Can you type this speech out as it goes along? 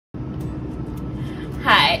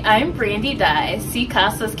Hi, I'm Brandi Dye,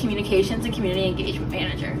 CCASA's Communications and Community Engagement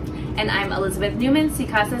Manager. And I'm Elizabeth Newman,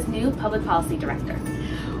 CCASA's new Public Policy Director.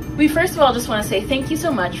 We first of all just want to say thank you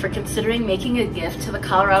so much for considering making a gift to the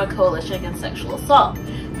Colorado Coalition Against Sexual Assault.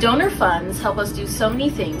 Donor funds help us do so many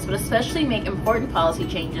things, but especially make important policy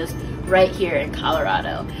changes right here in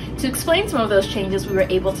Colorado. To explain some of those changes we were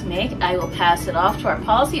able to make, I will pass it off to our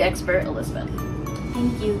policy expert, Elizabeth.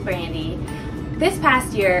 Thank you, Brandi. This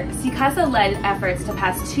past year, CCASA led efforts to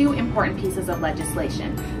pass two important pieces of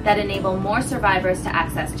legislation that enable more survivors to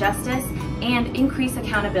access justice and increase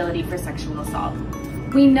accountability for sexual assault.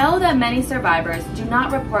 We know that many survivors do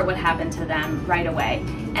not report what happened to them right away,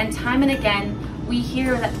 and time and again, we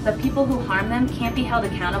hear that the people who harm them can't be held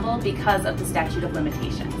accountable because of the statute of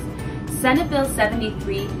limitations. Senate Bill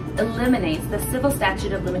 73 eliminates the civil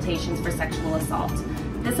statute of limitations for sexual assault.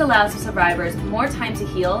 This allows survivors more time to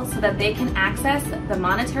heal so that they can access the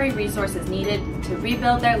monetary resources needed to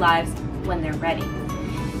rebuild their lives when they're ready.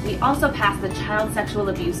 We also passed the Child Sexual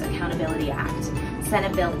Abuse Accountability Act,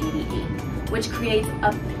 Senate Bill 88, which creates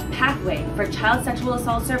a pathway for child sexual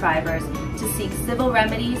assault survivors to seek civil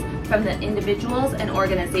remedies from the individuals and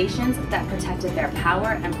organizations that protected their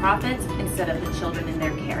power and profits instead of the children in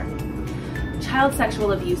their care. Child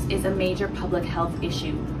sexual abuse is a major public health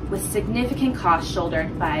issue with significant costs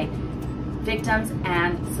shouldered by victims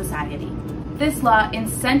and society. This law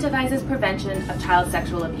incentivizes prevention of child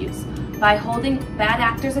sexual abuse by holding bad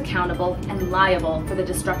actors accountable and liable for the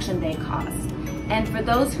destruction they cause. And for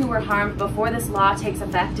those who were harmed before this law takes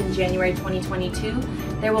effect in January 2022,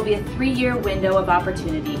 there will be a 3-year window of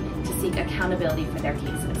opportunity to seek accountability for their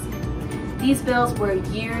cases. These bills were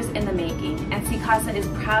years in the making, and CCASA is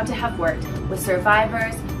proud to have worked with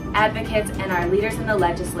survivors, advocates, and our leaders in the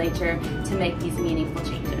legislature to make these meaningful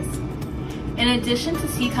changes. In addition to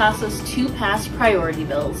CCASA's 2 past priority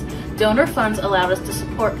bills, donor funds allowed us to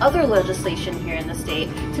support other legislation here in the state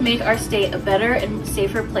to make our state a better and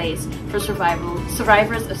safer place for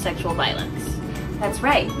survivors of sexual violence. That's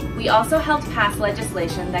right. We also helped pass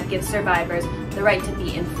legislation that gives survivors the right to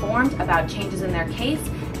be informed about changes in their case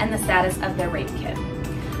and the status of their rape kit.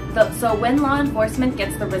 So when law enforcement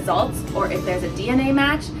gets the results, or if there's a DNA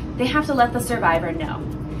match, they have to let the survivor know.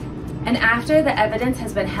 And after the evidence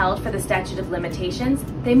has been held for the statute of limitations,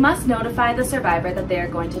 they must notify the survivor that they are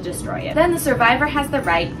going to destroy it. Then the survivor has the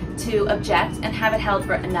right to object and have it held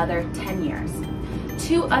for another 10 years.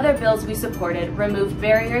 2 other bills we supported removed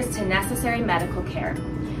barriers to necessary medical care.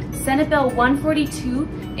 Senate Bill 142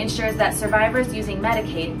 ensures that survivors using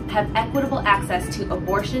Medicaid have equitable access to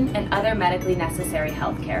abortion and other medically necessary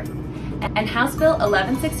health care. And House Bill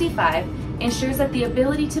 1165 ensures that the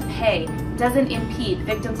ability to pay doesn't impede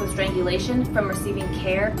victims of strangulation from receiving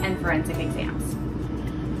care and forensic exams.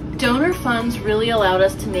 Donor funds really allowed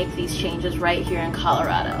us to make these changes right here in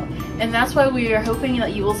Colorado, and that's why we are hoping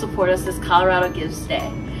that you will support us this Colorado Gives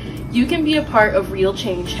Day. You can be a part of real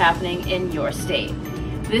change happening in your state.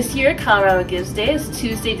 This year, Colorado Gives Day is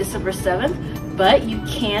Tuesday, December 7th, but you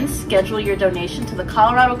can schedule your donation to the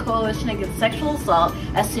Colorado Coalition Against Sexual Assault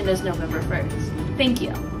as soon as November 1st. Thank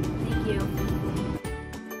you. Thank you.